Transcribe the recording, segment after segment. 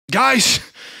Guys,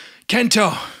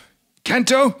 Kento,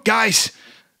 guys,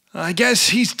 I guess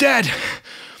he's dead.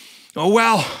 Oh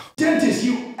well. Dentist,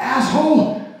 you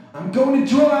asshole! I'm going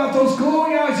to drill out those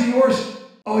glowing eyes of yours.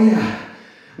 Oh yeah,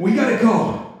 we gotta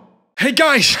go. Hey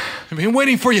guys, I've been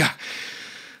waiting for you.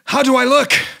 How do I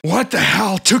look? What the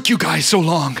hell took you guys so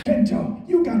long? Kento,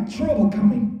 you got trouble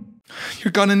coming.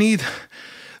 You're gonna need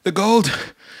the gold,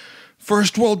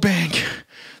 First World Bank,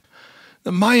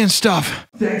 the Mayan stuff.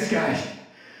 Thanks, guys.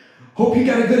 Hope you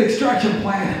got a good extraction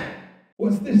plan.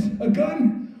 What's this, a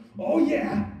gun? Oh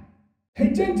yeah.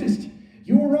 Hey, dentist,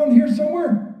 you around here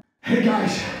somewhere? Hey,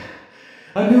 guys.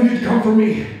 I knew you'd come for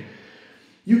me.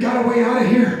 You got a way out of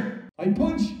here. I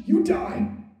punch, you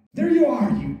die. There you are,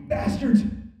 you bastards.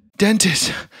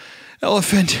 Dentist,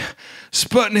 Elephant,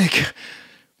 Sputnik.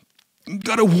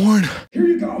 Gotta warn. Here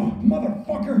you go,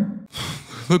 motherfucker.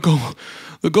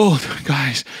 The gold,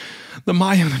 guys. The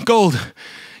Mayan gold.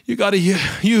 You gotta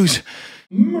use.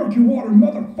 Murky water,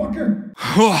 motherfucker.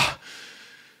 Oh,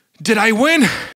 did I win?